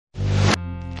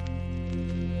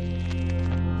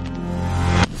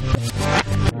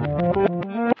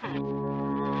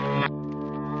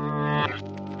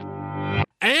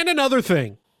another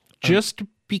thing, just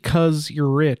because you're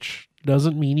rich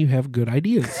doesn't mean you have good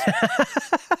ideas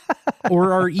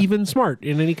or are even smart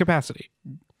in any capacity.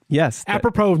 Yes.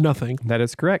 Apropos of nothing. That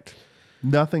is correct.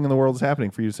 Nothing in the world is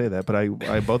happening for you to say that, but I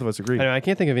both of us agree. I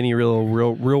can't think of any real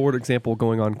world example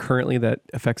going on currently that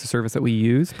affects a service that we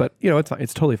use, but it's fine.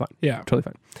 It's totally fine. Yeah. Totally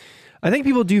fine. I think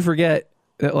people do forget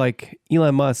that like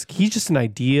Elon Musk, he's just an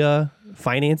idea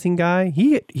financing guy.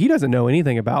 He doesn't know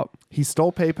anything about. He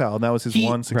stole PayPal, and that was his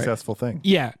one successful thing.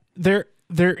 Yeah. There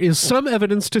is some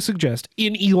evidence to suggest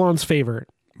in Elon's favor,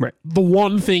 Right. the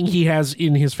one thing he has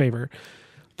in his favor,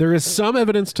 there is some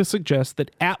evidence to suggest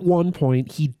that at one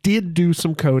point he did do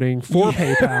some coding for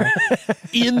PayPal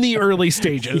in the early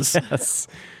stages. Yes.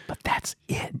 But that's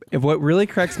it. And what really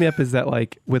cracks me up is that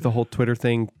like with the whole Twitter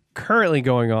thing currently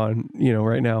going on,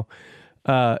 right now,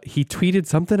 he tweeted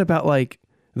something about like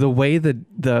the way the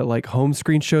like home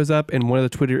screen shows up, and one of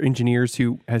the Twitter engineers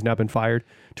who has now been fired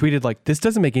tweeted like, this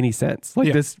doesn't make any sense.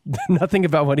 Like this, nothing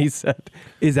about what he said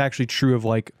is actually true of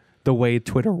like the way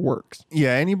Twitter works.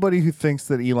 Yeah, anybody who thinks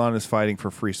that Elon is fighting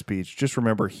for free speech, just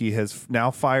remember he has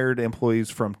now fired employees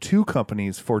from 2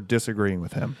 companies for disagreeing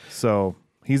with him. So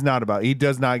he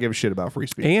does not give a shit about free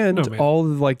speech. And all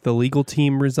of like the legal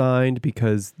team resigned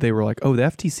because they were like, oh, the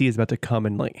FTC is about to come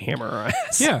and like hammer our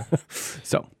ass. Yeah.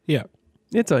 So Yeah.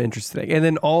 it's an interesting thing. And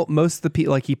then most of the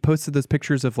people, like he posted those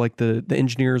pictures of like the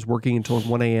engineers working until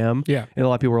 1 a.m. Yeah. And a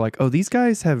lot of people were like, oh, these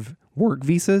guys have work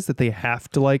visas that they have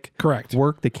to like Correct.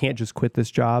 work. They can't just quit this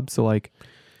job. So like,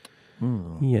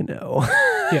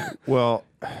 Yeah. Well,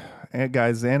 and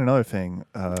guys, and another thing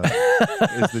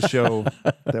is the show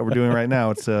that we're doing right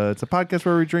now. It's a podcast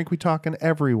where we drink, we talk, and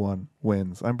everyone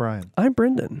wins. I'm Brian. I'm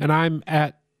Brendan. And I'm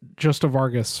at Just a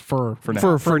Vargas for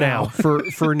now. For now.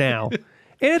 For now.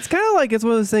 And it's kind of like, it's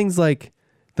one of those things like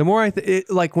the more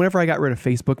like whenever I got rid of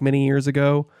Facebook many years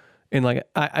ago, and like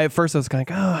I at first I was kind of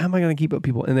like, oh, how am I going to keep up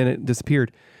people? And then it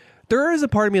disappeared. There is a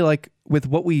part of me like with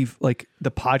what we've like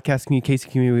the podcast communication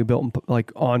community we built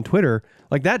like on Twitter,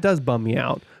 like that does bum me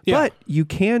out. Yeah. But you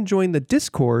can join the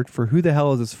Discord for Who the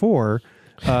Hell Is This For?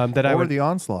 That I Or would. the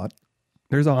Onslaught.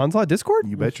 There's a Onslaught Discord.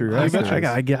 You bet your I ass there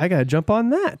got is. to jump on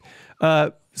that.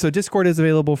 So Discord is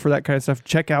available for that kind of stuff.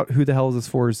 Check out Who the Hell Is This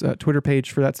For's Twitter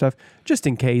page for that stuff, just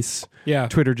in case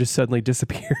Twitter just suddenly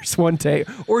disappears one day,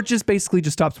 or just basically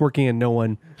just stops working and no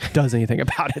one does anything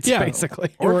about it.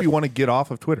 Basically, Or if you want to get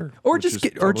off of Twitter, or which just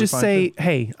is totally fine say, too.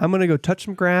 hey, I'm gonna go touch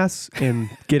some grass and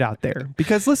get out there.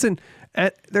 Because listen,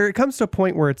 it comes to a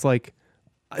point where it's like.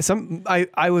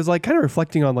 I was like kind of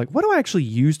reflecting on like, what do I actually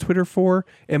use Twitter for?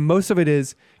 And most of it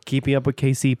is keeping up with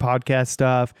KC podcast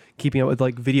stuff, keeping up with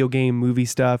like video game movie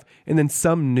stuff, and then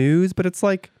some news. But it's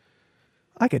like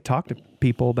I could talk to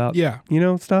people about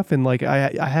stuff, and like I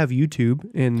have YouTube,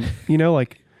 and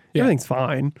like everything's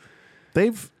fine.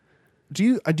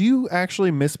 Do you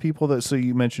actually miss people that? So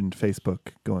you mentioned Facebook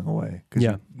going away because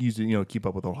you use it, keep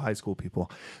up with all high school people.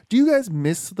 Do you guys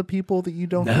miss the people that you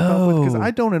don't keep up with? Because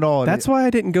I don't at all. That's why I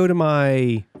didn't go to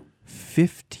my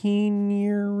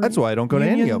 15-year. That's why I don't go to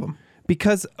any of them.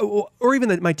 Because, or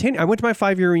even my 10. I went to my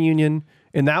 5-year reunion,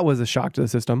 and that was a shock to the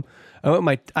system.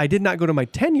 I did not go to my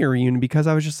 10-year reunion because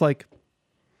I was just like,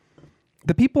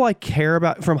 the people I care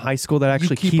about from high school that I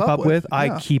actually keep up with,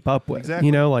 I keep up with.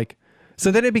 Exactly. So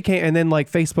then it became, and then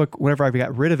like Facebook, whenever I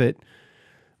got rid of it,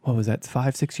 what was that,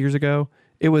 5-6 years ago?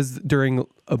 It was during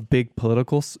a big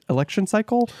political election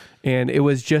cycle, and it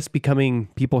was just becoming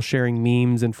people sharing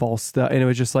memes and false stuff, and it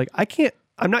was just like,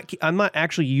 I'm not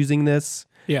actually using this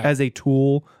as a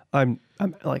tool. I'm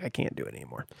like, I can't do it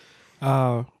anymore.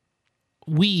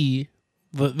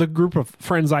 The group of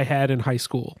friends I had in high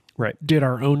school did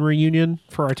our own reunion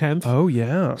for our 10th. Oh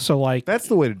yeah. So like that's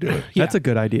the way to do it. That's a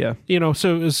good idea.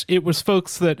 So it was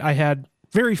folks that I had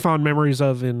very fond memories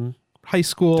of in high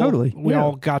school. Totally. We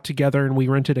all got together and we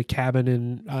rented a cabin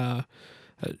in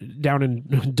down in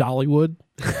Dollywood.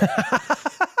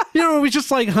 We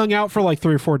just like hung out for like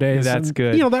 3 or 4 days. That's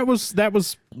good. That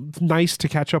was nice to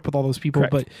catch up with all those people.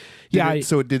 Correct. But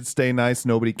so it did stay nice.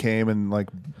 Nobody came and like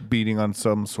beating on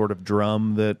some sort of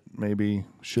drum that maybe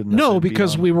shouldn't. No,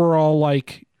 because we were all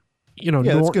like,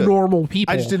 normal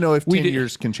people. I just didn't know if 10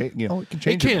 years can change. It can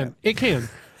change. It can.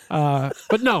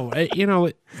 But no,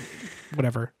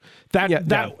 whatever.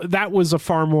 That was a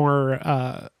far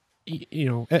more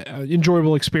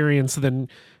enjoyable experience than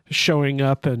showing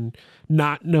up and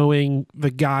not knowing the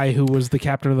guy who was the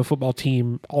captain of the football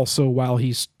team also while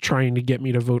he's trying to get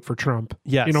me to vote for Trump.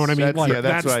 Yes. You know what I mean?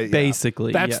 That's right. Yeah.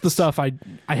 Basically, That's the stuff I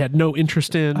had no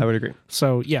interest in. I would agree.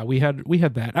 So yeah, we had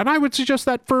that. And I would suggest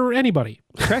that for anybody.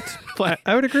 Correct.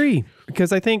 I would agree,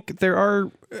 because I think there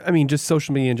are, I mean, just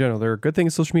social media in general. There are good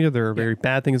things in social media. There are very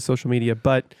bad things in social media.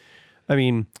 But I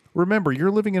mean, Remember,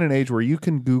 you're living in an age where you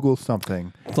can Google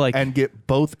something Like- and get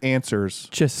both answers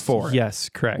just for it. yes,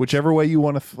 correct. Whichever way you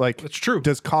want to, like, That's true.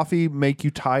 Does coffee make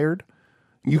you tired?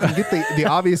 You can get the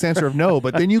obvious answer of no,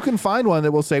 but then you can find one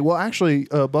that will say, well, actually,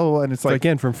 blah, blah, blah. And it's So like,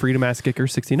 again, from Freedom Ass Kicker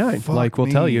 69, Fuck like we'll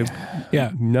tell me. you,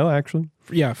 Yeah. no, actually,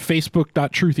 Yeah.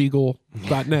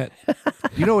 Facebook.trutheagle.net.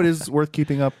 you know what is worth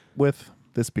keeping up with?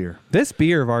 This beer. this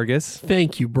beer, Vargas,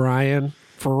 Thank you, Brian,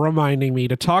 for reminding me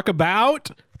to talk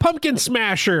about Pumpkin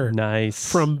Smasher nice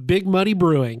from Big Muddy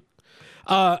Brewing.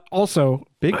 Also,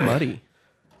 Big Muddy.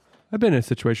 I've been in a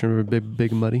situation where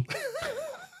big muddy.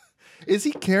 Is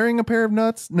he carrying a pair of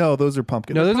nuts? No, those are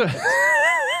pumpkins. No, there's a.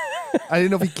 I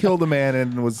didn't know if he killed a man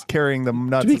and was carrying the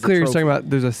nuts. To be as a clear, he's trophy. talking about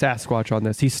there's a Sasquatch on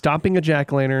this. He's stomping a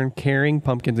jack-o'-lantern, carrying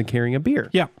pumpkins, and carrying a beer.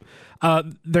 yeah.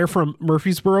 They're from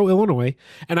Murfreesboro, Illinois,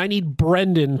 and I need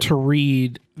Brendan to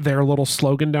read their little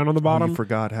slogan down on the bottom. You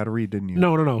forgot how to read, didn't you?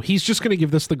 No. He's just going to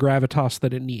give this the gravitas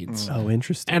that it needs. Oh,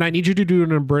 interesting. And I need you to do it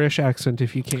in a British accent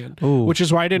if you can. Ooh. Which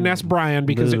is why I didn't ask Brian,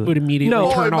 because it would immediately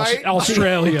No. turn Oh, it might.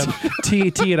 Australian.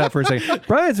 tee it up for a second.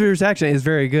 Brian's British accent is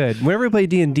very good. Whenever we played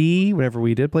D&D, whenever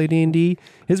we did play D&D,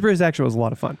 his British accent was a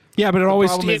lot of fun. Yeah, but it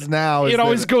always problem is now is it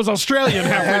always that- goes Australian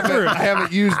halfway through. I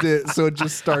haven't used it, so it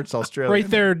just starts Australian. Right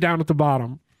there down at the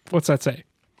bottom. What's that say?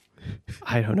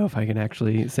 I don't know if I can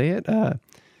actually say it.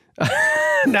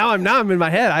 Now I'm in my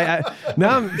head.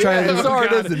 Now I'm trying It's to.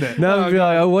 hard, isn't it? Now I'm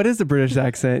like, oh, what is the British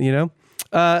accent? You know?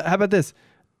 How about this?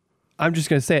 I'm just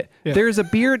gonna say it. Yeah. There's a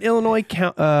beer in Illinois.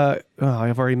 I've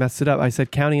already messed it up. I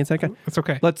said county and second. That's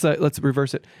okay. Let's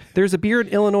reverse it. There's a beer in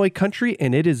Illinois country,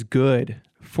 and it is good.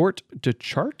 Fort de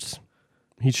Chartres.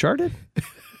 He charted.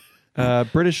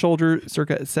 British soldier,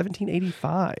 circa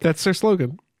 1785. That's their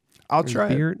slogan. I'll try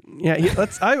it. Beer. Yeah.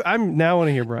 Let's. I'm now want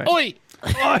to hear Brian. Oi!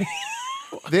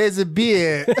 There's a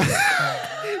beer.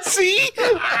 See?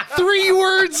 3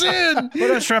 words in.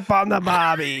 Put a shrimp on the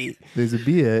bobby. There's a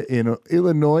beer in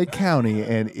Illinois County,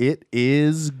 and it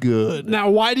is good. Now,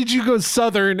 why did you go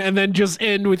southern and then just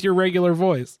end with your regular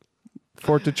voice?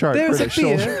 Fort de Chart. There's a British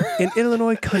soldier. beer in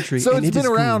Illinois country. So and it's it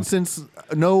been is around good. since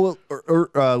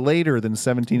later than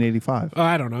 1785.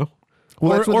 I don't know.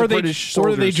 Well, that's what the they British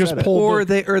or they soldiers just said it. pulled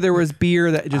Or there was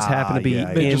beer that just happened to be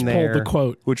yeah, they in just there. pulled the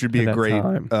quote. Which would be at a that great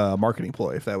time. marketing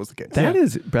ploy if that was the case. That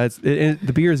is,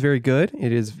 the beer is very good.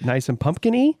 It is nice and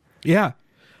pumpkin-y. Yeah.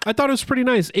 I thought it was pretty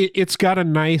nice. It's got a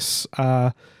nice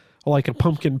like a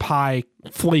pumpkin pie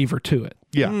flavor to it.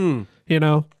 Yeah. You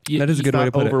know? That is a good way to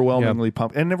Not put it. overwhelmingly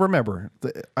pumped. And remember,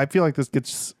 I feel like this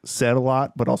gets said a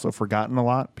lot, but also forgotten a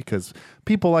lot because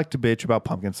people like to bitch about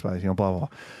pumpkin spice, blah, blah, blah.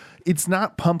 It's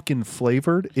not pumpkin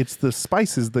flavored. It's the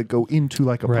spices that go into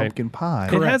like a Right. pumpkin pie.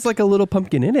 It has like a little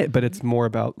pumpkin in it, but it's more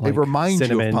about like It reminds you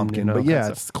cinnamon of pumpkin, and all but that yeah,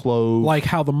 stuff. it's clove. Like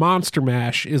how the Monster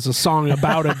Mash is a song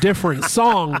about a different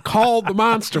song called the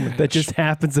Monster Mash. that just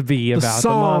happens to be the about the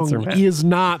song Monster Mash. is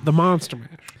not the Monster Mash.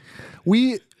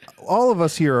 All of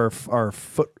us here are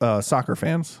soccer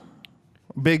fans.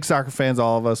 Big soccer fans,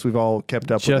 all of us. We've all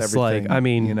kept up with Just everything. like, I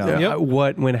mean, Yep.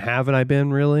 when haven't I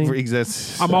been really?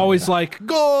 Exists. I'm always like,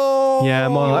 goal. Yeah,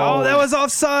 I'm all like, oh, that was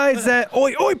offsides. That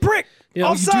oi prick. Yeah,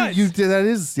 Offsides.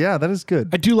 that is good.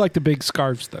 I do like the big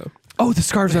scarves though. Oh, the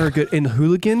scarves are good. And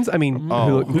hooligans. I mean, Who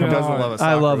doesn't love a soccer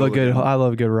I love a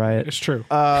hooligan? good riot. It's true.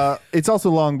 It's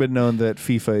also long been known that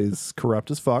FIFA is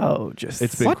corrupt as fuck. Oh, just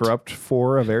It's been corrupt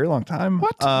for a very long time.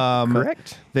 What?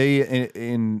 correct. They,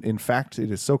 in fact,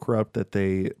 it is so corrupt that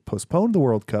they postponed the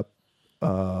World Cup.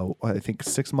 I think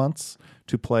 6 months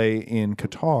to play in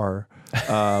Qatar,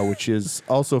 which is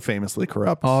also famously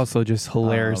corrupt. Also, just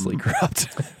hilariously corrupt.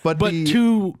 but But the-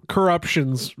 two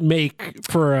corruptions make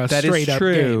for a That straight is up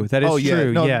true. game. That is Oh, yeah.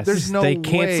 true. No, yes, there's no they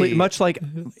cancel way much like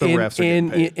refs are getting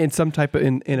paid. in some type of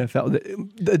in NFL,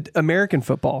 the American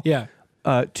football. Yeah.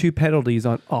 2 penalties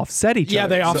on offset each Yeah,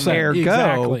 other. they offset. Ergo,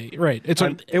 Exactly. Right. It's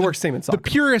it works same in the soccer.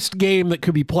 purest game that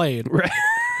could be played.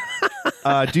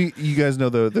 Right. do you guys know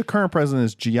the current president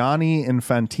is Gianni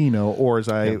Infantino, or as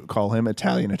I call him,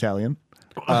 Italian?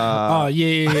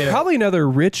 Yeah. Probably another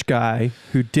rich guy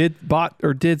who bought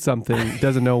or did something,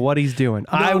 doesn't know what he's doing.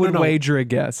 I would no. wager a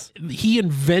guess. He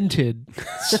invented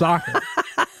soccer.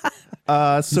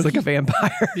 So He's like a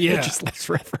vampire. Yeah. It just lives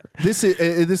forever.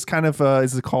 this kind of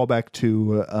is a callback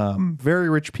to very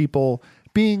rich people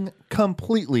being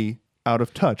completely out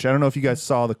of touch. I don't know if you guys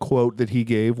saw the quote that he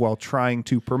gave while trying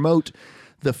to promote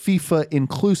the FIFA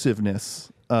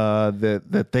inclusiveness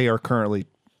that they are currently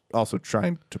also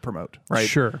trying to promote, right?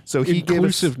 Sure. So he gave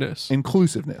us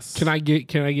inclusiveness. Can I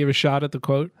give a shot at the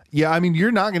quote? Yeah, I mean,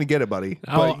 you're not going to get it, buddy.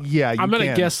 But yeah, I'm going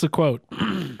to guess the quote.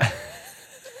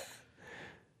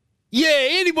 Yeah,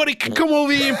 anybody can come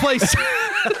over here and play.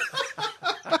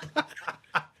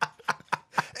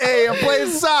 Hey, I'm playing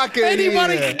soccer.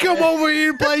 Anybody can come over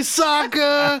here and play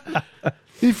soccer.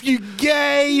 If you're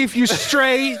gay, if you're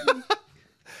straight,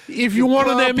 if you're one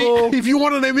of them, if you're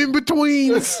one of them in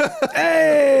betweens.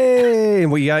 Hey,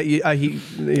 well, you got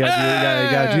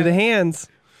to do the hands.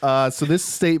 So this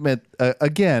statement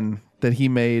again that he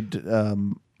made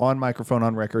on microphone,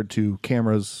 on record to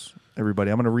cameras,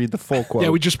 everybody. I'm going to read the full quote. Yeah,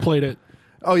 we just played it.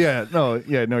 Oh yeah, no,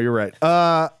 you're right.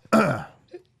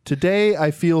 Today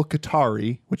I feel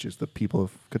Qatari, which is the people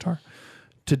of Qatar.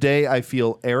 Today I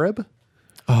feel Arab.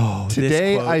 Oh,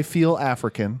 today I feel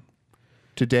African.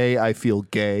 Today I feel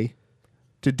gay.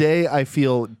 Today I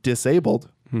feel disabled.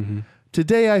 Mm-hmm.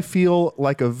 Today I feel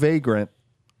like a vagrant.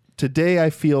 Today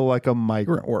I feel like a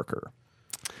migrant worker.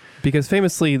 Because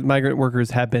famously, migrant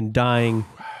workers have been dying,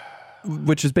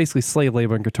 which is basically slave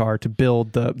labor in Qatar, to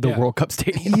build the World Cup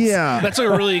stadiums. Yeah, That's a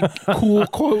really cool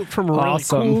quote from a really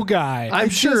cool guy. I'm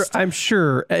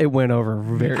sure it went over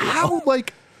very well. how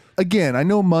again, I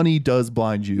know money does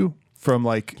blind you from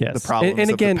the problems and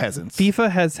again, of the peasants. FIFA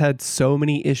has had so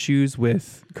many issues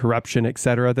with corruption,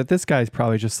 etc., that this guy's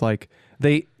probably just like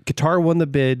Qatar won the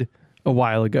bid a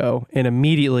while ago and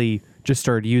immediately just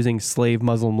started using slave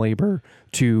Muslim labor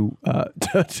to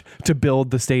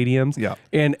build the stadiums. Yeah.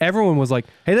 And everyone was like,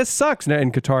 hey, this sucks.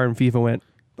 And Qatar and FIFA went,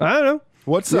 I don't know.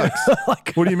 What sucks?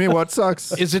 What do you mean? What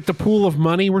sucks? Is it the pool of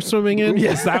money we're swimming in?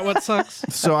 Is that what sucks?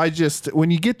 So when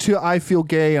you get to I feel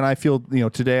gay and I feel,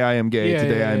 today I am gay,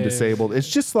 today I am disabled. It's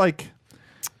just like,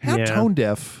 how tone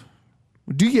deaf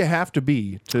do you have to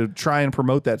be to try and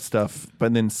promote that stuff,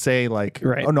 but then say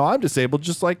Right. oh no, I'm disabled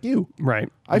just like you.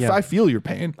 Right. I feel your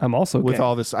pain. I'm also with gay.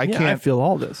 all this. I I can't feel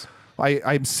all this.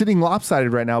 I'm sitting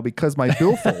lopsided right now because my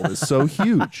billfold is so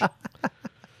huge.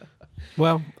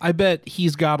 Well, I bet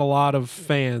he's got a lot of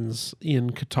fans in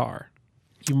Qatar.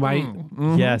 You might.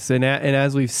 Mm-hmm. Yes, and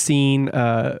as we've seen,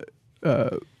 there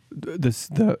was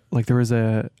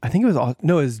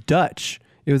it was Dutch.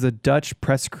 It was a Dutch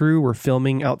press crew were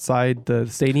filming outside the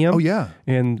stadium. Oh yeah,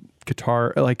 and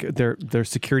Qatar, their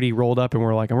security rolled up and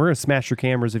were like, "And we're gonna smash your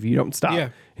cameras if you don't stop." Yeah.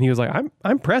 And he was like,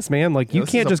 "I'm pressed, man. Like you this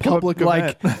can't is a just come public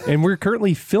event." and we're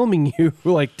currently filming you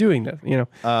doing this.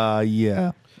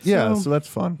 yeah. So that's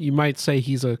fun. You might say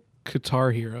he's a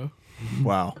Qatar hero.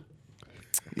 Wow.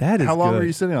 That is How long good. were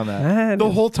you sitting on that? The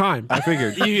whole time. I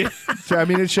figured. You- I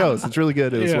mean, it shows. It's really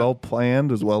good. It was Yeah. well planned.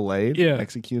 It was well laid. Yeah.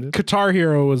 Executed. Qatar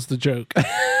hero was the joke.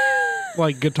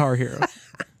 Like Guitar Hero.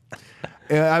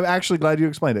 And I'm actually glad you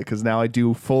explained it because now I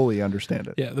do fully understand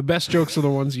it. Yeah, the best jokes are the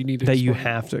ones you need to that you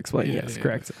explain. have to explain. Yeah, Yes, yeah.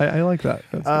 correct. I like that.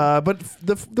 That's good.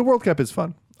 But the World Cup is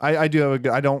fun. I do have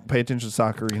I don't pay attention to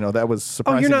soccer. That was Oh,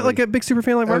 surprising. you're not like a big super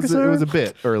fan like Marcus? It was a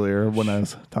bit earlier when I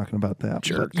was talking about that.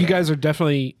 Sure. But, You guys are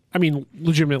definitely,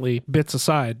 legitimately, bits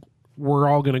aside, we're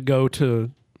all going to go to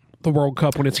the World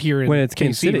Cup when it's here in When it's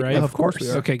Kansas KC, City. right? Of course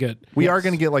we are. Okay, good. we are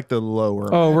going to get the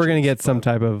lower. Oh, we're gonna matches, get some but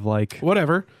type of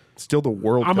Whatever. still the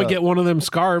World I'm Cup. going to get one of them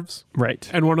scarves right.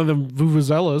 and one of them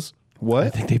vuvuzelas. What? I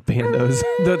think they banned those.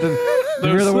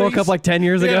 Remember the World things? Cup 10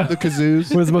 years ago? The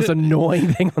kazoos. It was the most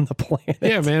annoying thing on the planet.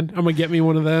 Yeah, man. I'm going to get me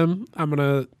one of them. I'm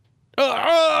going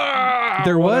to...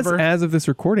 There was, as of this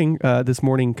recording, this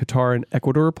morning, Qatar and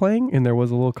Ecuador were playing, and there was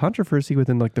a little controversy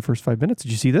within the first 5 minutes.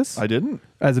 Did you see this? I didn't.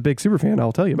 As a big super fan,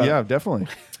 I'll tell you about Yeah, it. definitely.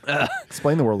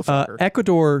 Explain the world of soccer.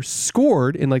 Ecuador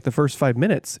scored in the first 5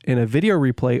 minutes, and a video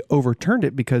replay overturned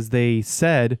it because they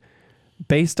said,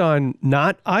 based on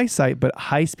not eyesight but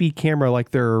high-speed camera, I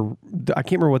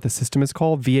can't remember what the system is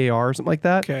called, VAR or something like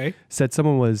that. Okay. Said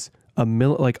someone was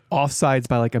offsides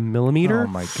by a millimeter. Oh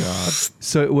my God.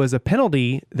 So it was a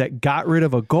penalty that got rid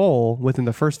of a goal within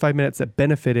the first 5 minutes that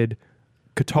benefited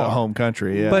Qatar. The home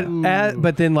country. Yeah.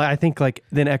 But then I think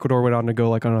then Ecuador went on to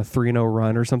go on a 3-0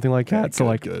 run or something like that. So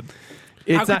good.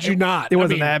 it's How could you not? It I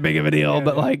wasn't mean, that big of a deal,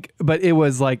 yeah. but it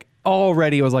was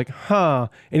already it was huh.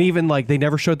 And even they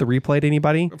never showed the replay to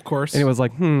anybody. Of course. And it was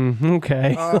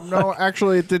okay. No,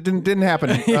 actually, it didn't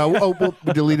happen.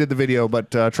 We deleted the video,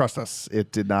 but trust us,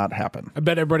 it did not happen. I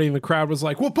bet everybody in the crowd was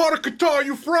like, what part of Qatar are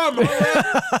you from?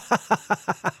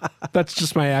 That's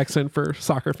just my accent for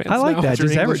soccer fans. I like now. that.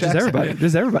 Just English everybody. accent.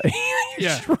 Just everybody.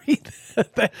 Yeah. Just read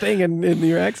that thing in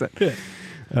your accent. Yeah.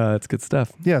 It's good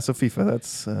stuff. Yeah, so FIFA,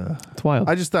 that's... It's wild.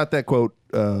 I just thought that quote,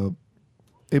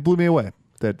 it blew me away.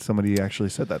 that somebody actually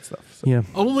said that stuff. So. Yeah.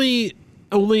 Only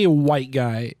a white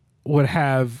guy would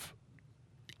have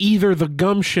either the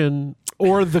gumption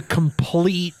or the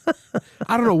complete,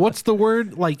 I don't know, what's the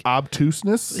word? Like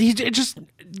Obtuseness? he's just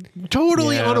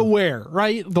totally Yeah. unaware,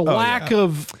 right? The lack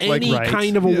of any right.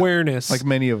 kind of awareness Like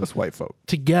many of us white folk.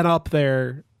 to get up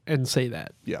there and say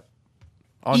that. Yeah.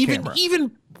 On camera.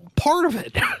 Even part of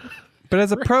it. But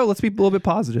as a pro, let's be a little bit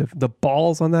positive. The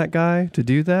balls on that guy to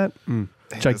do that,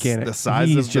 gigantic. the size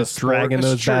He's of the just sport. dragging It's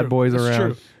those true. bad boys It's around,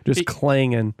 true. just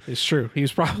clanging. It's true. He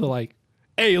was probably like,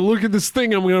 hey, look at this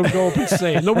thing I'm going to go up and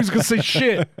say. Nobody's going to say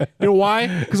shit. You know why?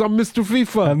 Because I'm Mr.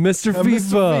 FIFA. Mr. I'm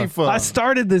Mr. FIFA. FIFA. I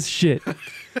started this shit.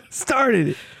 Started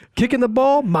it. Kicking the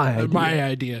ball, my idea. My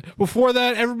idea. Before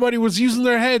that, everybody was using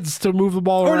their heads to move the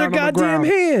ball or their around on the goddamn ground.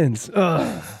 hands.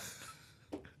 Ugh.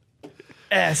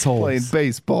 Assholes. Playing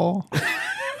baseball.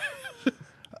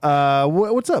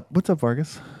 What's up? What's up,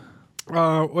 Vargas?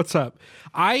 What's up?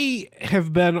 I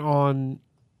have been on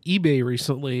eBay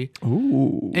recently,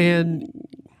 and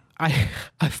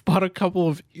I've bought a couple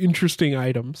of interesting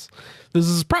items. This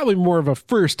is probably more of a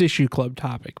first issue club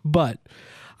topic, but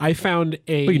I found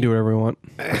We can do whatever we want.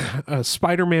 a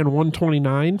Spider-Man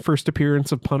 129 first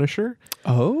appearance of Punisher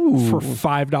Oh, for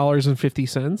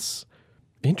 $5.50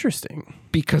 interesting.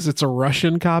 because it's a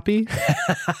Russian copy.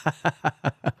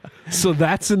 So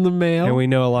that's in the mail. And we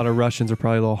know a lot of Russians are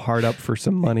probably a little hard up for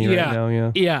some money right now.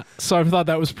 Yeah. Yeah. So I thought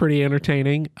that was pretty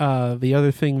entertaining. The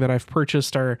other thing that I've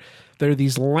purchased they're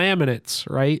these laminates,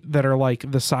 right? That are like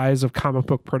the size of comic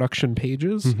book production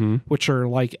pages, which are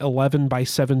like 11 by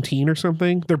 17 or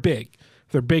something. They're big.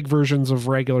 They're big versions of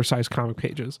regular size comic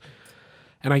pages.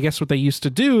 And I guess what they used to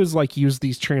do is like use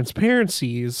these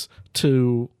transparencies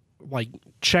to like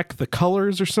check the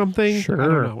colors or something. I Sure.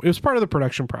 don't know. It was part of the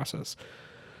production process.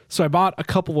 So I bought a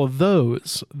couple of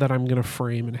those that I'm going to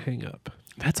frame and hang up.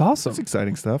 That's awesome. That's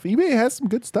exciting stuff. eBay has some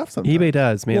good stuff sometimes. eBay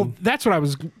does, man. Well, that's what I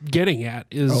was getting at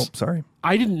is Oh, sorry.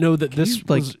 I didn't know that this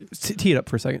like, was tee it up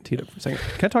for a second. Can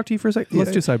I talk to you for a second?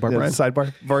 Let's do sidebar, Yeah, Brian.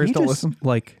 Sidebar. Can Vargas, you don't just, listen.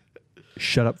 like,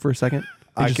 shut up for a second?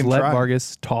 And I just can let try.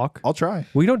 Vargas talk. I'll try.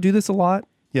 We don't do this a lot,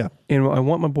 Yeah. and I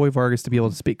want my boy Vargas to be able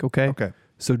to speak, okay? Okay.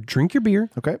 So drink your beer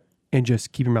Okay. and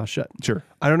just keep your mouth shut. Sure.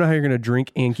 I don't know how you're going to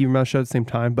drink and keep your mouth shut at the same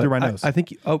time, but Through my nose. I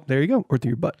think, oh, there you go. Or through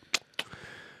your butt.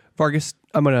 Vargas,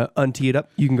 I'm going to untee it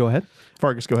up. You can go ahead.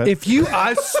 Vargas, go ahead.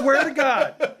 I swear to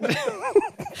God.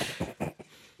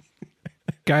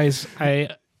 guys, I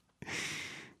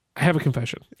have a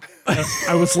confession.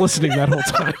 I was listening that whole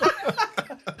time.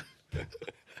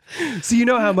 So you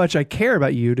know how much I care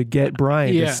about you to get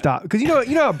Brian Yeah. to stop. Because you know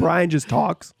how Brian just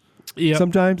talks Yep.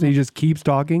 sometimes and he just keeps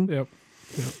talking. Yep.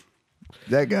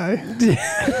 that guy.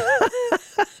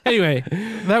 Anyway,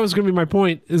 that was going to be my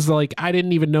point is like, I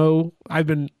didn't even know I've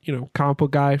been, comic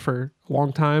book guy for a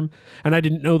long time. And I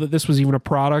didn't know that this was even a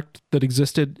product that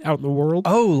existed out in the world.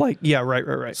 Oh, like, yeah,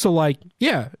 right. So like,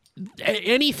 yeah,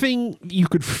 anything you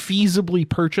could feasibly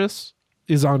purchase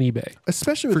is on eBay.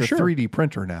 Especially with For a sure. 3D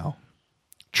printer now.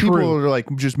 True. People are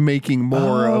like just making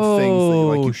more of things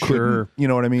that like you sure. couldn't. You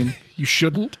know what I mean? You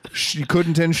shouldn't. You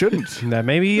couldn't and shouldn't. That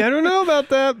maybe, I don't know about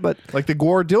that, but Like the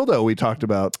Gore dildo we talked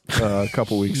about a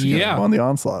couple weeks ago Yeah. on the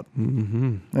Onslaught.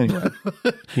 Mm-hmm. Anyway.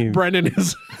 you Brendan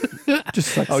is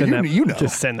just like Oh, send that, you know.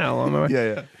 just send that along my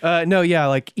way. Yeah. No, yeah,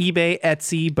 like eBay,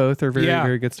 Etsy, both are very, Yeah.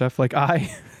 very good stuff. Like I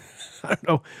don't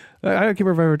know, I don't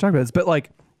remember if I ever talked about this, but like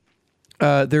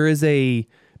there is a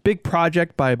big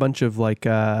project by a bunch of like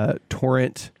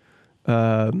torrent.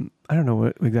 I don't know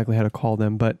exactly how to call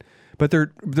them, but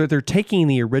they're taking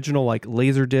the original like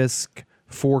Laserdisc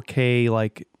 4K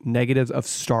like negatives of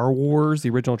Star Wars,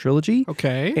 the original trilogy,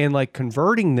 okay. and like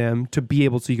converting them to be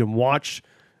able so you can watch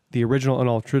the original and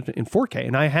all in 4K.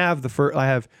 And I have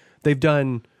they've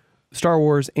done Star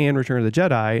Wars and Return of the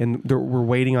Jedi, and we're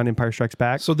waiting on Empire Strikes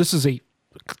Back. So this is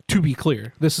to be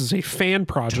clear, this is a fan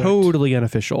project. Totally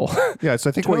unofficial. Yeah. So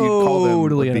I think what you'd call them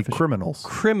Totally would be unofficial. criminals.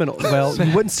 Criminal. Well,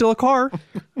 you wouldn't steal a car.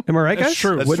 Am I right, guys? That's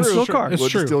true. That's Wouldn't true. steal a Sure. car. It's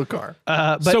Would true. steal a car.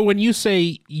 But So when you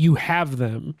say you have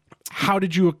them, how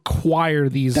did you acquire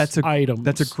these items?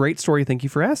 That's a great story. Thank you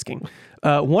for asking.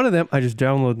 One of them, I just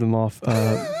downloaded them off.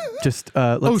 Let's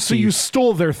so see. you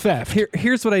stole their theft.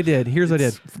 Here's what I did.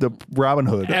 The Robin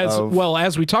Hood.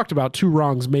 As we talked about, two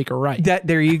wrongs make a right.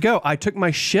 There you go. I took my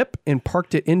ship and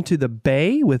parked it into the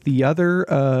bay with the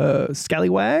other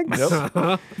scallywags. Yep.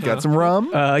 Got some rum.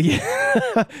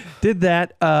 Yeah, did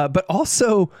that. But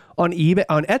also on eBay,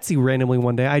 on Etsy, randomly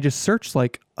one day, I just searched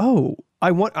like,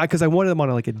 because I wanted them on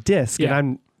like a disc, and Yeah.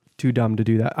 I'm too dumb to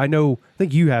do that. I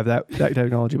think you have that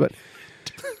technology, but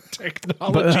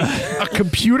Technology. A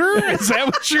computer? Is that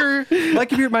what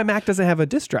you're... my Mac doesn't have a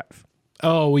disk drive.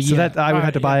 Oh, yeah. So that I would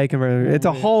have to buy a converter. It's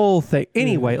a whole thing.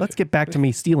 Anyway, let's get back to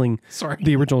me stealing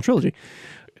the original trilogy.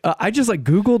 I just like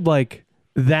Googled like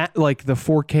that, like the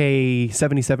 4K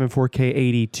 77, 4K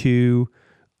 82,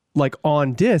 like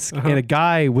on disc, and a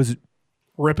guy was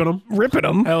ripping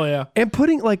them. Hell yeah. And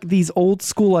putting like these old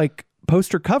school like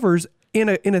poster covers in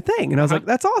a thing. And I was like,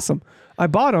 that's awesome. I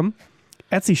bought them.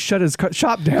 Etsy shut his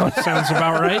shop down. Sounds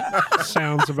about right.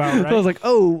 Sounds about right. So I was like,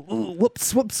 oh,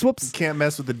 whoops. You can't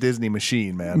mess with the Disney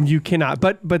machine, man. You cannot.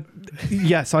 But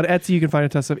yes, on Etsy you can find a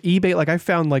ton of stuff. eBay, like I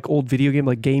found like old video game,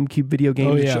 like GameCube video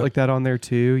games and shit like that on there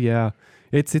too. Yeah.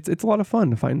 It's a lot of fun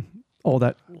to find all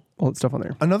that stuff on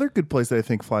there. Another good place that I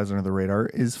think flies under the radar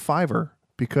is Fiverr,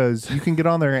 because you can get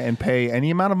on there and pay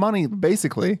any amount of money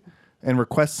basically and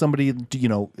request somebody, you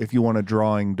know, if you want a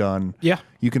drawing done. Yeah.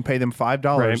 You can pay them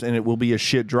 $5 and it will be a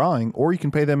shit drawing, or you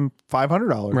can pay them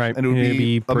 $500 and it would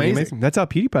be pretty amazing. That's how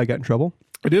PewDiePie got in trouble.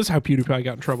 It is how PewDiePie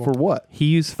got in trouble. For what? He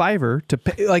used Fiverr to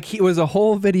pay, like it was a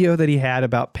whole video that he had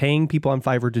about paying people on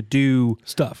Fiverr to do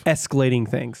stuff, escalating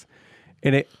things.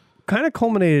 And it kind of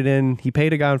culminated in he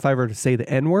paid a guy on Fiverr to say the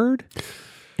N-word.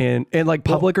 And like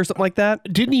public or something like that.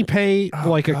 Didn't he pay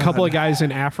a couple of guys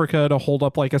in Africa to hold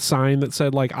up like a sign that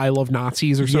said like "I love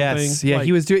Nazis" or something? Yes, yeah. Like,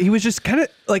 he was just kind of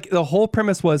like the whole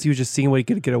premise was he was just seeing what he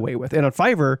could get away with. And on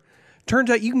Fiverr,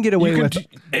 turns out you can get away with.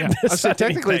 So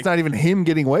technically, it's not even him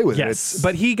getting away with it. Yes,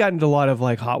 but he got into a lot of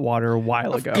like hot water a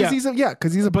while ago. Because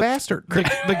he's a bastard.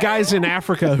 The guys in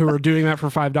Africa who are doing that for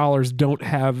 $5 don't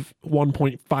have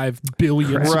 1.5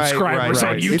 billion subscribers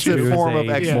on YouTube. It's a form of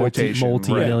exploitation.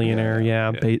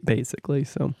 Multi-millionaire, basically.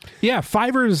 So yeah,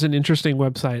 Fiverr is an interesting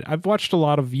website. I've watched a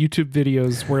lot of YouTube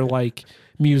videos where like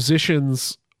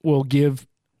musicians will give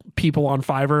people on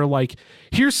Fiverr like,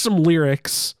 here's some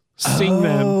lyrics, sing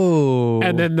them,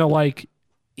 and then they're like,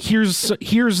 here's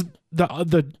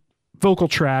the vocal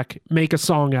track, make a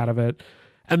song out of it,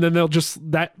 and then they'll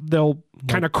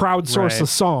kind of crowdsource a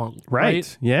song,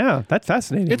 right? Yeah, that's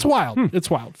fascinating. It's wild. It's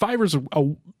wild. Fiverr's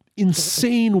a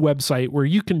insane website where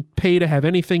you can pay to have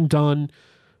anything done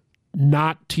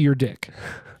not to your dick.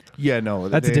 Yeah, no,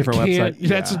 that's a different website.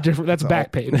 That's that's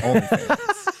Backpage.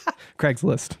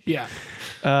 Craigslist. Yeah.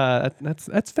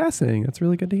 That's fascinating. That's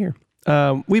really good to hear.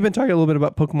 We've been talking a little bit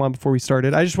about Pokemon before we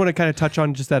started. I just want to kind of touch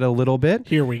on just that a little bit.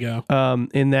 Here we go.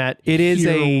 In that it is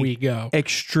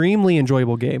extremely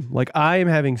enjoyable game. Like I am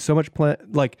having so much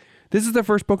like this is the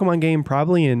first Pokemon game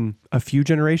probably in a few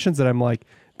generations that I'm like,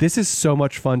 this is so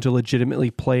much fun to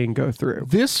legitimately play and go through.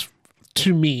 This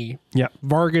to me,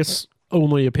 Vargas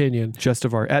only opinion. At Just a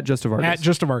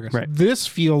Vargas. Right. This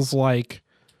feels like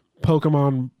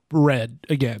Pokemon Red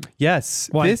again. Yes.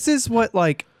 This is what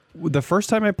like the first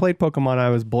time I played Pokemon, I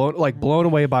was blown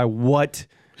away by what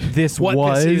this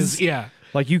was. This is, yeah.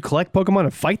 Like you collect Pokemon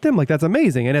and fight them, like that's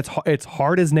amazing, and it's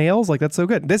hard as nails. Like that's so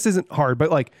good. This isn't hard, but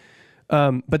like,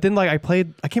 but then like I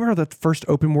can't remember the first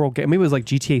open world game. Maybe it was like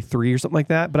GTA 3 or something like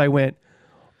that. But I went,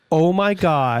 oh my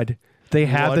god, they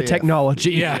have the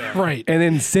technology. Yeah, right. And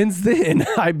then since then,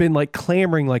 I've been like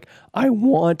clamoring, like I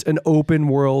want an open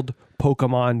world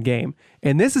Pokemon game,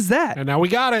 and this is that. And now we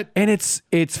got it. And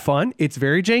it's fun. It's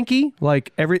very janky.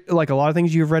 Like a lot of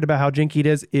things you've read about how janky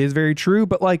it is very true.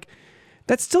 But like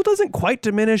that still doesn't quite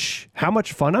diminish how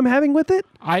much fun I'm having with it.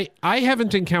 I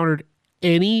haven't encountered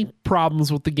any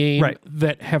problems with the game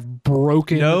that have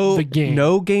broken the game.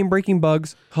 No game breaking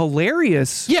bugs.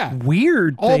 Hilarious. Yeah.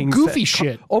 Weird all things. Goofy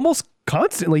shit. Almost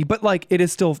constantly, but like it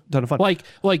is still a ton of fun. Like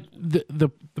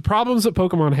the problems that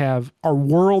Pokemon have are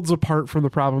worlds apart from the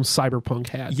problems Cyberpunk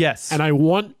had. Yes. And I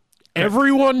want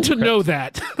everyone to know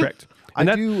that. Correct.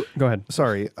 Go ahead.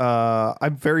 Sorry.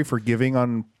 I'm very forgiving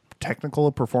on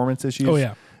technical performance issues. Oh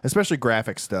yeah. Especially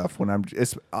graphic stuff. When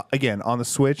again on the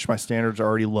Switch, my standards are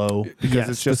already low because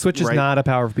it's just the Switch is not a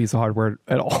powerful piece of hardware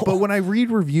at all. But when I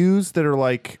read reviews that are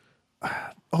like,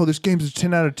 oh, this game's a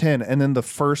 10 out of 10, and then the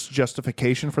first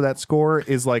justification for that score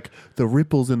is like the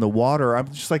ripples in the water,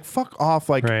 I'm just like, fuck off.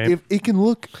 Like if it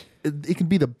can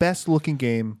be the best looking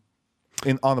game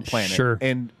on the planet,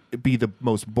 and be the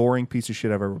most boring piece of shit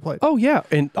I've ever played. Oh yeah,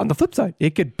 and on the flip side,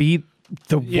 it could be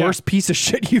the worst piece of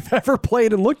shit you've ever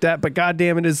played and looked at, but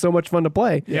goddamn, it is so much fun to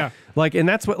play. Yeah. Like, and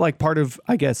that's what like part of,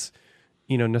 I guess,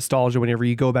 you know, nostalgia, whenever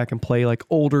you go back and play like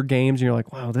older games and you're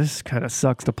like, wow, this kind of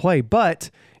sucks to play, but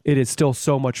it is still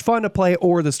so much fun to play,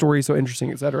 or the story is so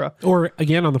interesting, etc. Or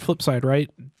again, on the flip side, right?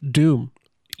 Doom.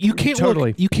 You can't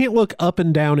look up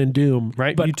and down in Doom,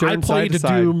 right? But I played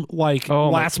Doom like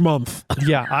last month.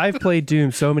 Yeah, I've played Doom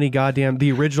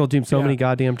the original Doom many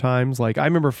goddamn times. Like I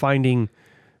remember finding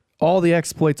all the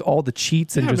exploits, all the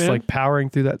cheats, and like powering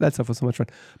through that. That stuff was so much fun.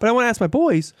 But I want to ask my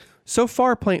boys, so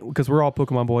far playing, because we're all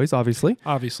Pokemon boys, obviously.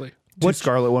 Two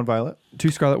Scarlet, one Violet. 2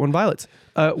 Scarlet, 1 Violets.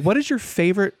 What is your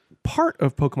favorite part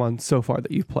of Pokemon so far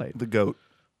that you've played? The goat.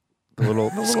 The little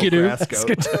Skidoo. grass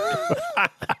goat.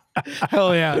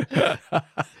 Hell yeah.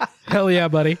 Hell yeah,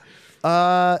 buddy.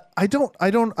 I'm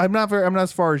not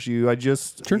as far as you.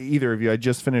 Either of you. I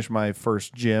just finished my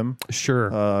first gym.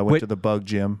 Sure. I went to the bug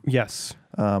gym Yes.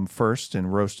 first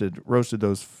and roasted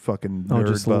those fucking Oh, nerd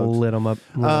just bugs. lit them up.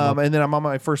 And then I'm on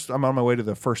my way to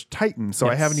the first Titan, so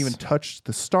I haven't even touched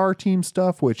the Star Team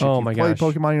stuff. Which, if you played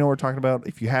Pokemon, you know what we're talking about.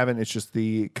 If you haven't, it's just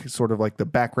the sort of like the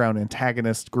background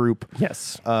antagonist group.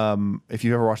 Yes. If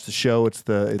you ever watched the show, it's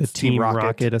Team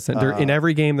Rocket. In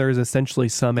every game, there is essentially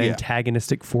some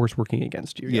antagonistic force working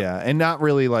against you. Yeah, and not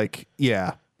really like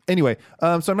Anyway,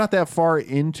 so I'm not that far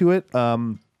into it.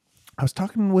 I was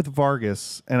talking with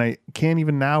Vargas, and I can't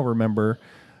even now remember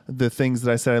the things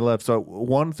that I said I loved. So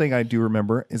one thing I do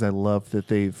remember is I love that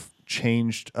they've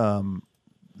changed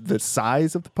the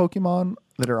size of the Pokemon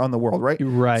that are on the world, right?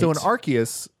 Right. So in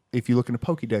Arceus, if you look into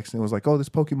Pokédex, and it was like, oh, this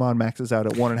Pokemon maxes out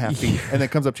at 1.5 feet, and then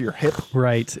comes up to your hip.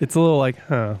 Right. It's a little like,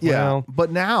 Yeah. well.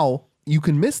 But now you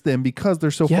can miss them because they're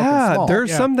so fucking small.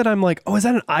 There's some that I'm like, oh, is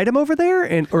that an item over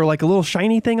there? Or like a little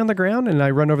shiny thing on the ground, and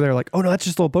I run over there like, oh no, that's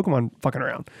just a little Pokemon fucking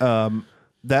around.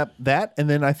 That, and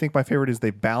then I think my favorite is they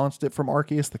balanced it from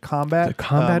Arceus, the combat. The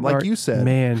combat, like you said,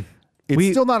 man, it's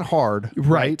still not hard,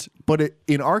 right? But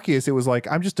in Arceus, it was like,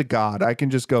 I'm just a god. I can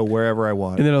just go wherever I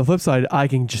want. And then on the flip side, I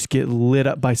can just get lit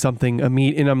up by something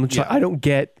immediate, and I'm just like, I don't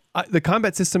get the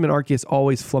combat system in Arceus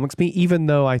always flummoxed me, even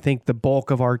though I think the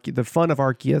bulk of the fun of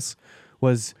Arceus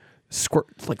was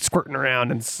squirting around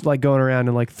and like going around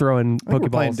and like throwing We're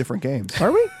Pokeballs. playing different games.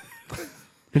 Are we?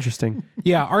 Interesting.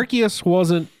 Yeah, Arceus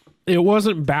wasn't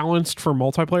balanced for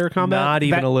multiplayer combat. Not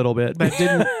even a little bit.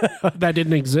 That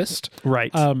didn't exist.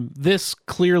 Right. This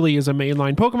clearly is a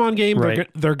mainline Pokemon game. Right.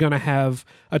 They're going to have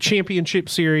a championship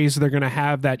series. They're going to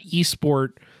have that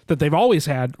esport that they've always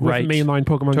had with Right. mainline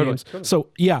Pokemon Totally. games. So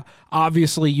yeah,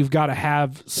 obviously you've got to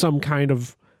have some kind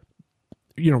of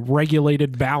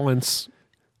regulated balance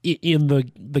in the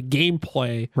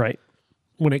gameplay Right.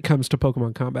 when it comes to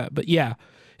Pokemon combat. But yeah,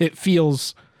 it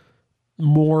feels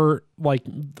more like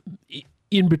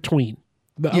in between,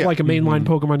 like a mainline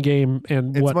Pokemon game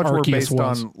and It's what much more Arceus based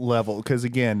was. on level, because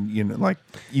again, like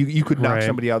you could knock Right.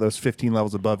 somebody out those 15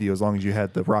 levels above you as long as you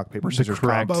had the rock paper scissors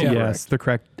Correct. combo. Yes. The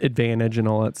correct advantage and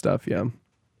all that stuff. Yeah.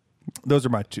 Those are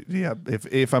my two. Yeah,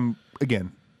 if I'm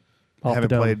again. Off Haven't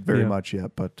the dome. played very Yeah. much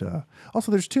yet, but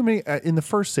also there's too many in the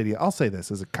first city. I'll say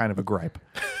this as a kind of a gripe.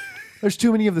 There's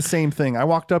too many of the same thing. I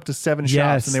walked up to 7 Yes,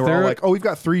 shops and they were all there- like, "Oh, we've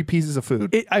got 3 pieces of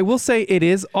food." I will say it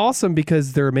is awesome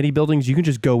because there are many buildings you can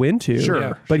just go into. Sure,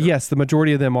 Yeah. But yes, the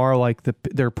majority of them are like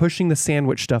they're pushing the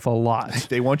sandwich stuff a lot.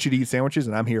 They want you to eat sandwiches,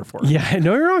 and I'm here for it. Yeah,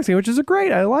 no, you're wrong. Sandwiches are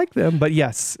great. I like them. But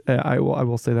yes, I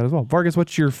will say that as well. Vargas,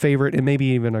 what's your favorite and maybe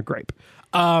even a gripe?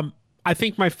 I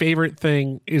think my favorite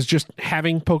thing is just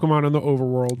having Pokemon in the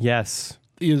overworld Yes.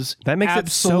 is That makes it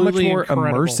so much absolutely more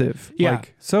incredible. immersive. Yeah.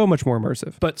 Like, so much more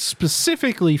immersive. But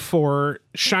specifically for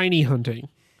shiny hunting,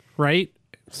 right?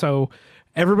 So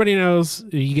everybody knows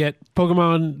you get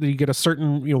Pokemon, you get a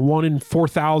certain 1 in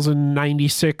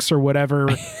 4,096 or whatever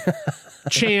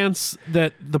chance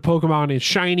that the Pokemon is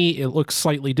shiny. It looks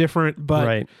slightly different, but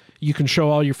Right. you can show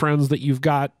all your friends that you've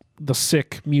got the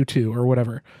sick Mewtwo or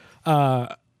whatever.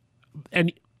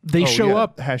 And they show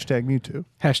up Hashtag Mewtwo.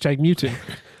 #Mewtwo.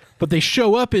 But they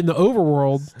show up in the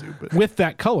overworld with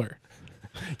that color.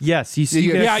 Yes, you see.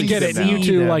 you gotta Yeah, I see get it. them now.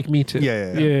 Mewtwo like me too.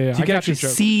 Yeah. So I you can got actually your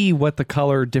joke. see what the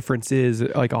color difference is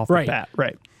like off Right. the bat.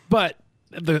 Right. But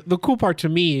the cool part to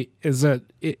me is that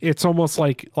it's almost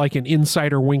like an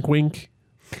insider wink wink,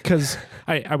 because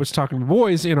I was talking to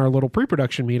boys in our little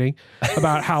pre-production meeting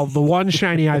about how the one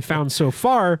shiny I found so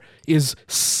far is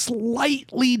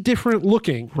slightly different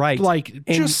looking. Right. Like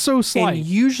And- just so slight. And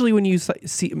usually when you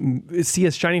see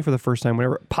a shiny for the first time,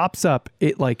 whenever it pops up,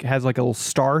 it like has like a little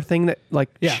star thing that like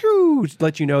Yeah. shoo,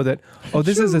 let you know that, oh,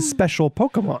 this is a special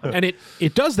Pokemon. And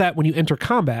it does that when you enter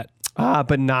combat,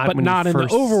 But not but when not you in the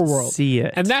first overworld. see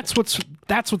it. And that's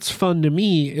what's fun to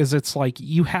me is it's like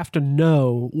you have to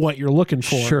know what you're looking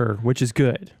for. Sure, which is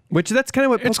good. Which that's kind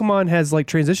of what Pokemon has like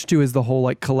transitioned to, is the whole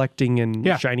like collecting and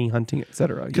Yeah. shiny hunting,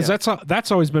 etc. Because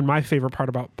that's always been my favorite part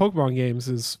about Pokemon games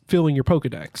is filling your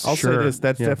Pokedex. I'll Sure. say this: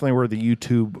 that's Yeah. definitely where the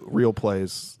YouTube real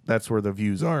plays. That's where the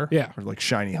views are. Yeah. Or like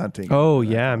shiny hunting. Oh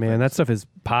yeah, man, that stuff is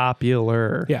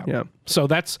popular. Yeah. So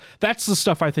that's the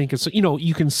stuff I think is,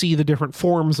 you can see the different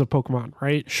forms of Pokemon,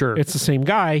 right? Sure. It's the same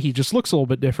guy. He just looks a little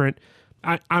bit different.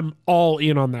 I'm all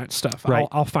in on that stuff. Right.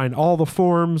 I'll find all the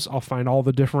forms. I'll find all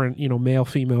the different, male,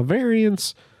 female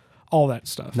variants, all that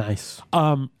stuff. Nice.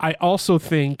 I also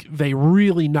think they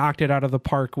really knocked it out of the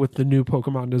park with the new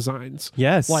Pokemon designs.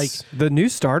 Yes. Like, the new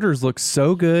starters look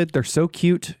so good. They're so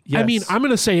cute. Yes. I mean, I'm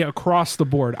going to say across the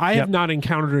board, I have not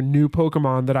encountered a new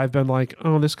Pokemon that I've been like,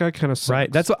 oh, this guy kind of sucks.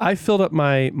 right. That's what I filled up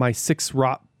my six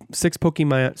Pokemon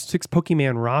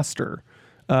roster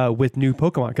with new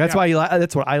Pokemon. That's why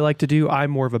that's what I like to do.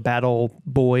 I'm more of a battle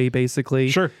boy, basically.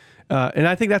 Sure. And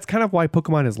I think that's kind of why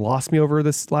Pokemon has lost me over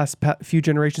this last few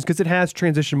generations, because it has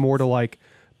transitioned more to like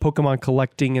Pokemon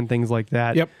collecting and things like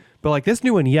that. Yep. But like this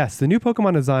new one, yes, the new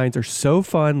Pokemon designs are so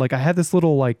fun. Like I had this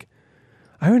little like,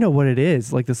 I don't know what it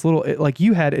is. Like this little, like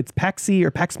you had, it's Paxi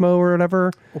or Paxmo or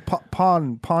whatever. Well,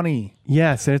 Pawnee.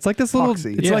 Yes, and it's like this little,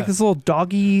 Poxy. it's like this little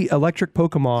doggy electric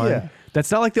Pokemon. Yeah. That's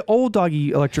not like the old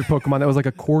doggy electric Pokemon that was like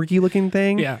a corgi looking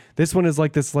thing. Yeah. This one is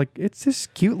like this, like it's this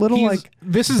cute little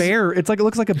this is- bear. It's like, it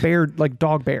looks like a bear, like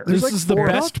dog bear. This like is the 4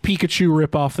 best Pikachu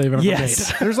ripoff they've ever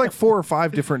Yes. There's like 4 or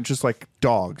 5 different just like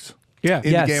dogs made. Yeah.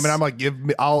 in Yes. the game, and I'm like, give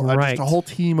me, Right. just a whole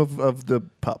team of the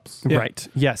pups. Yeah. Right.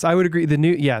 Yes, I would agree.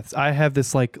 Yes, I have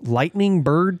this like lightning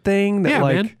bird thing that Yeah,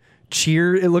 like man.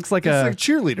 cheer. It looks like It's a like a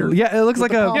cheerleader. Yeah, it looks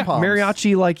with like the a pom-poms.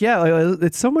 mariachi. Like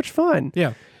it's so much fun.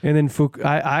 Yeah. And then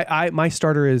my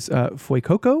starter is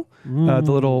Fuecoco, the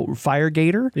little fire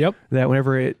gator. Yep. That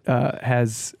whenever it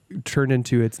has turned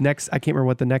into its next, I can't remember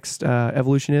what the next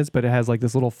evolution is, but it has like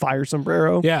this little fire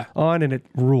sombrero Yeah. on, and it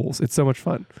rules. It's so much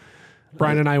fun.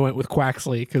 Brian and I went with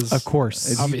Quaxley because, Of course.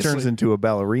 He Obviously. turns into a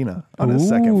ballerina on his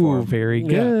second Ooh, form. very Yeah.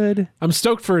 good. I'm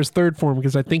stoked for his third form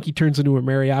because I think he turns into a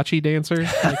mariachi dancer,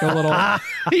 like a little,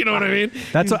 you know what I mean?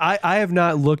 That's what I have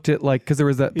not looked at, like, because there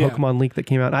was that Yeah. Pokemon leak that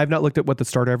came out. I have not looked at what the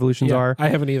starter evolutions Yeah, are. I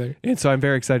haven't either. And so I'm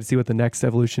very excited to see what the next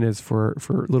evolution is for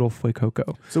little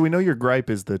Fuecoco. So we know your gripe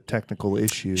is the technical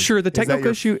issue. Sure, the Is that technical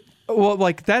your- issue. Well,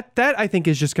 like that I think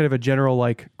is just kind of a general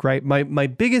like gripe. My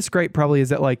biggest gripe probably is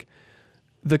that like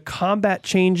the combat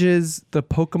changes, the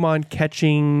Pokemon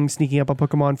catching, sneaking up on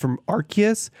Pokemon from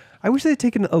Arceus. I wish they'd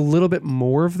taken a little bit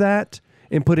more of that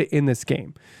and put it in this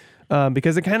game.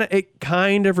 Because it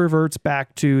kind of reverts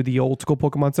back to the old school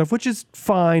Pokemon stuff, which is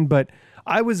fine, but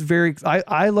I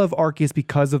love Arceus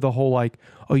because of the whole like,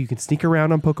 oh, you can sneak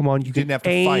around on Pokemon, you can didn't have to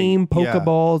aim fight. Yeah.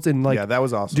 Pokeballs and like Yeah, that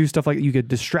was awesome. do stuff like you could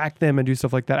distract them and do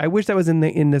stuff like that. I wish that was in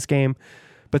this game.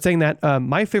 But saying that,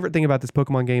 my favorite thing about this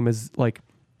Pokemon game is like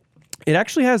it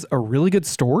actually has a really good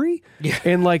story. Yeah.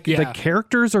 And like the Yeah.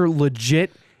 characters are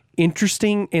legit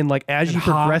interesting, and like as And you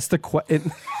hot. progress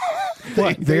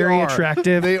They very are.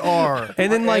 attractive. They are.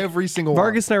 And then like every single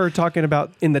Vargas and I were talking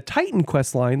about in the Titan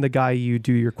quest line, the guy you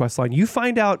do your quest line, you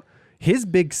find out his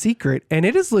big secret, and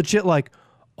it is legit like,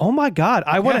 oh my God,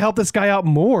 I want to Yeah. help this guy out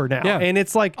more now. Yeah. And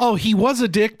it's like, Oh, he was a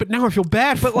dick, but now I feel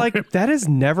bad for but like him. that has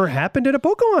never happened in a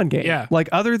Pokemon game. Yeah. Like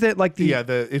other than like the Yeah,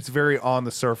 it's very on the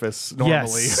surface normally.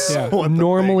 yes, Yeah. what the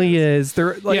normally thing is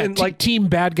there like, Yeah, and, like team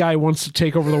bad guy wants to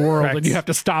take over the world, Correct. and you have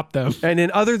to stop them. and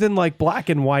then other than like Black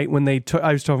and White, when they took,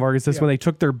 I was telling Vargas this, when they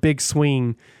took their big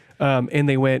swing, and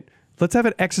they went, let's have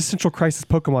an existential crisis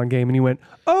Pokemon game, and he went,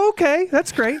 oh, okay,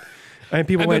 that's great. And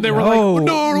people And went, then they were like,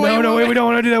 no, no, wait, we don't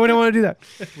want to do that. We don't want to do that.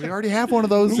 We already have one of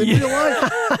those in real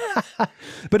life.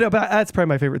 But that's probably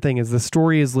my favorite thing is the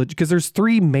story is legit because there's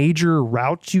 3 major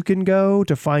routes you can go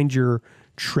to find your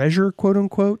treasure, quote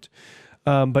unquote.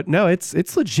 But no, it's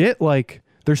legit. Like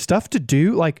there's stuff to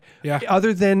do. Like Yeah.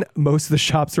 other than most of the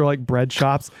shops are like bread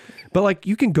shops, but like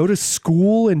you can go to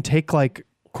school and take like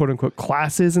quote unquote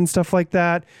classes and stuff like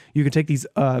that. You can take these.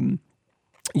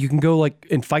 You can go like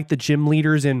and fight the gym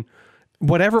leaders in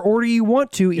whatever order you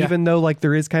want to, even though like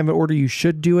there is kind of an order you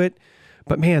should do it.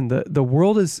 But man, the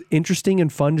world is interesting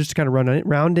and fun just to kind of run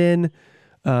around in.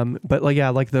 But like, yeah,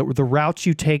 like the routes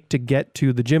you take to get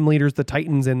to the gym leaders, the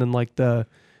Titans, and then like the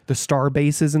star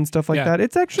bases and stuff like Yeah. that.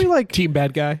 It's actually like Team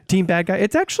bad guy. Team Bad Guy.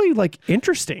 It's actually like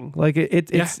interesting. Like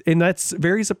it's and that's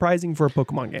very surprising for a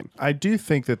Pokemon game. I do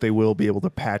think that they will be able to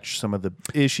patch some of the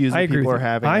issues I that agree people with are you.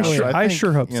 having. I So sure- I think,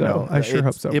 sure hope you so. know, I sure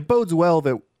hope so. It bodes well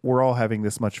that we're all having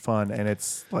this much fun, and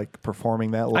it's like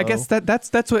performing that low. I guess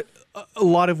that's what a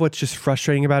lot of what's just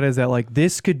frustrating about it is that like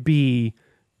this could be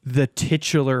the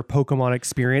titular Pokemon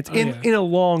experience in a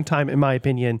long time, in my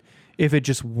opinion, if it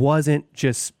just wasn't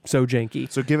just so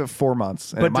janky. So give it 4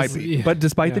 months, and it might be. But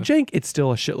despite the jank, it's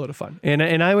still a shitload of fun.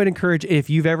 And I would encourage, if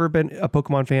you've ever been a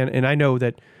Pokemon fan, and I know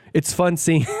that it's fun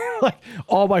seeing like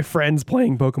all my friends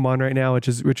playing Pokemon right now, which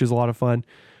is a lot of fun.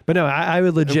 But no, I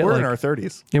would legit. And we're like, in our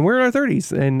 30s. and we're in our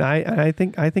 30s, and I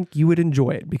think you would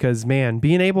enjoy it because man,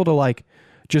 being able to like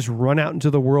just run out into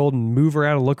the world and move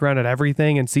around and look around at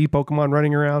everything and see Pokemon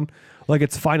running around, like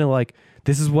it's finally like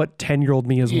this is what 10-year-old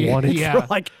me has wanted for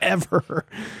like ever,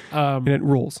 and it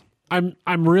rules. I'm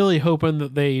really hoping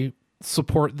that they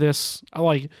support this.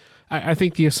 I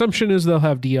think the assumption is they'll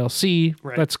have DLC.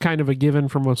 Right. That's kind of a given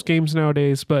for most games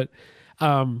nowadays, but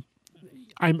I'm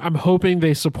hoping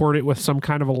they support it with some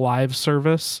kind of a live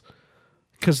service,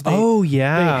 because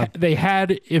they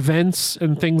had events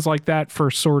and things like that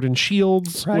for Sword and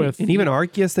Shields, right. And even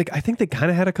Arceus, I think they kind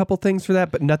of had a couple things for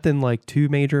that, but nothing like too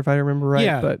major, if I remember right.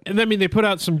 Yeah, but and I mean they put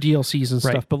out some DLCs and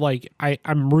stuff, but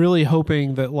I'm really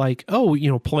hoping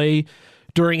that play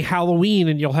during Halloween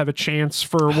and you'll have a chance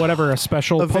for whatever, a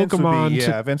special Events Pokemon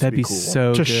events that'd would be be cool.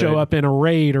 so to good. show up in a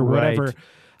raid or Right. whatever.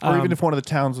 Or even if one of the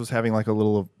towns was having like a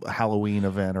little Halloween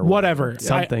event or whatever.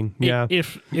 Something.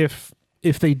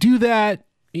 If they do that,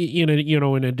 in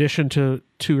addition to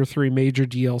 2 or 3 major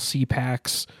DLC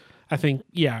packs, I think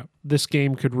this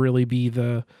game could really be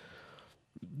the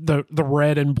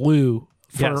red and blue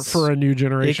for a new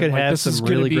generation. It could have this is some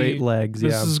gonna really be- great legs.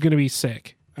 This is going to be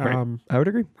sick. Right. I would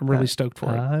agree. I'm really stoked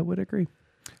for it. I would agree.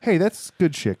 Hey, that's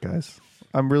good shit, guys.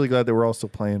 I'm really glad that we're all still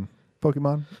playing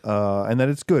Pokemon, and that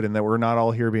it's good, and that we're not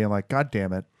all here being like, God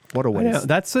damn it, what a I know. waste.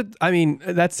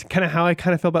 That's kind of how I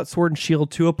kind of feel about Sword and Shield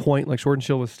to a point. Like Sword and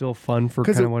Shield was still fun for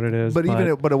kind of what it is. But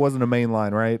it wasn't a main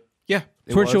line, right? Yeah.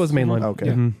 Sword and Shield was mainline. Okay.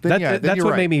 Mhm. Then That's you're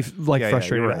what right. made me frustrated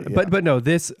you're about right, it. But no,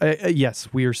 this yes,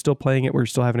 we are still playing it. We're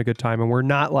still having a good time, and we're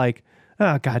not like,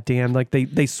 oh god damn, like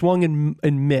they swung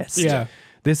and missed. Yeah.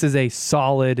 This is a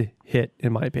solid hit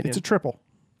in my opinion. It's a triple.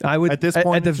 I would at this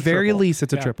point, at the it's a very triple. least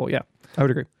it's a triple. Yeah, I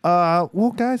would agree.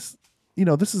 Well, guys,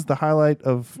 this is the highlight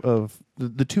of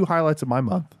the 2 highlights of my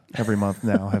month. Every month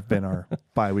now have been our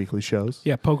bi-weekly shows.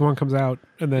 Yeah, Pokemon comes out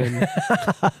and then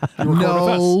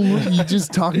No, you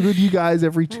just talking with you guys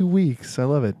every 2 weeks. I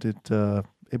love it.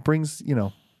 It brings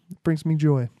me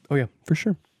joy. Oh yeah, for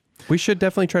sure. We should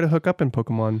definitely try to hook up in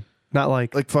Pokemon. Not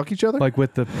like fuck each other.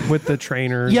 with the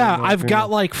trainers. yeah, and, like, I've got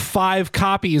like 5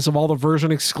 copies of all the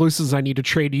version exclusives I need to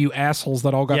trade to you assholes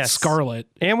that all got Yes. Scarlet.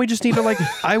 and we just need to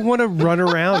I want to run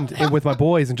around with my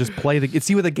boys and just play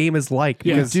see what the game is like.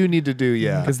 Yeah. you do need to do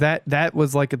Because that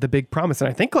was like the big promise, and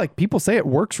I think like people say it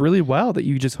works really well that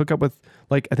you just hook up with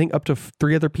I think up to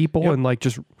 3 other people and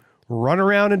just run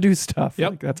around and do stuff. Yep.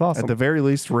 Like, that's awesome. At the very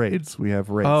least, raids. We have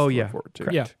raids. Oh to yeah, look forward to.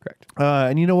 correct. Yeah. Correct.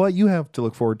 And you know what? You have to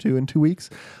look forward to in 2 weeks.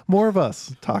 More of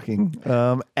us talking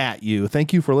at you.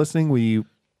 Thank you for listening. We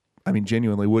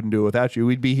genuinely wouldn't do it without you.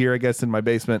 We'd be here, I guess, in my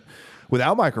basement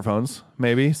without microphones,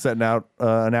 maybe setting out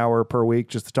an hour per week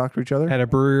just to talk to each other. At a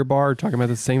brewery or bar, talking about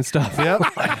the same stuff. Yep.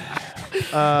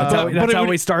 That's how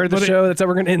we started the show. That's how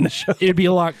we're going to end the show. It'd be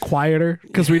a lot quieter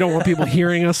because we don't want people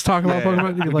hearing us talk about Yeah,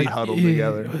 Pokemon. we'd be huddled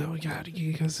together. Oh my god,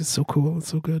 you guys, it's so cool. It's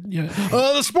so good. Yeah.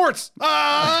 The sports.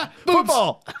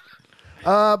 Football.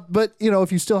 But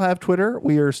if you still have Twitter,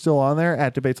 we are still on there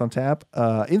at Debates on Tap.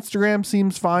 Instagram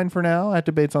seems fine for now at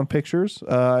Debates on Pictures.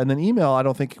 And then email, I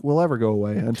don't think will ever go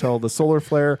away until the solar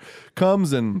flare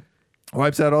comes and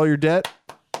wipes out all your debt.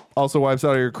 Also wipes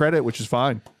out all your credit, which is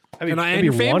fine. And That'd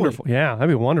your be family. wonderful. Yeah, that'd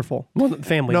be wonderful. Well,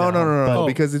 family. No, now,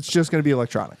 because it's just going to be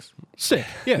electronics. Sick.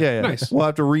 Yeah. Yeah. Nice. We'll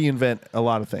have to reinvent a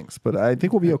lot of things, but I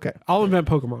think we'll be okay. I'll invent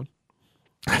Pokemon.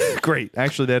 Great.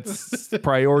 Actually, that's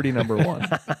priority number 1.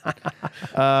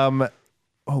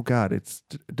 Oh God, it's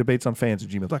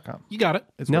debatesonfans@gmail.com. You got it.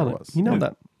 It's Nailed what it. it was. You nailed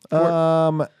that.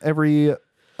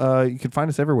 You can find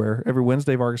us everywhere. Every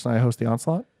Wednesday, Vargas and I host the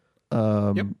Onslaught.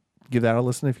 Yep. Give that a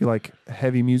listen if you like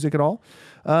heavy music at all.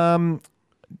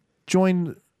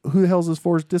 Join Who the Hell's This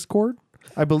For's Discord.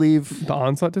 I believe The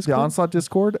Onslaught the Discord. Onslaught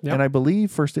Discord, Yep. and I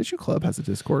believe First Issue Club has a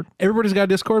Discord. Everybody's got a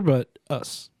Discord, but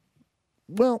us.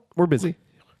 Well, we're busy.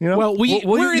 Well,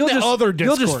 we're in the other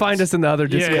Discord. You'll just find us in the other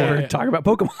Discord yeah. and talk about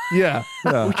Pokemon. Yeah.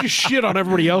 We just shit on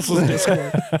everybody else's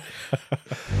Discord.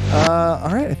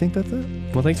 All right. I think that's it.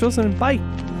 Well, thanks for listening. Bye.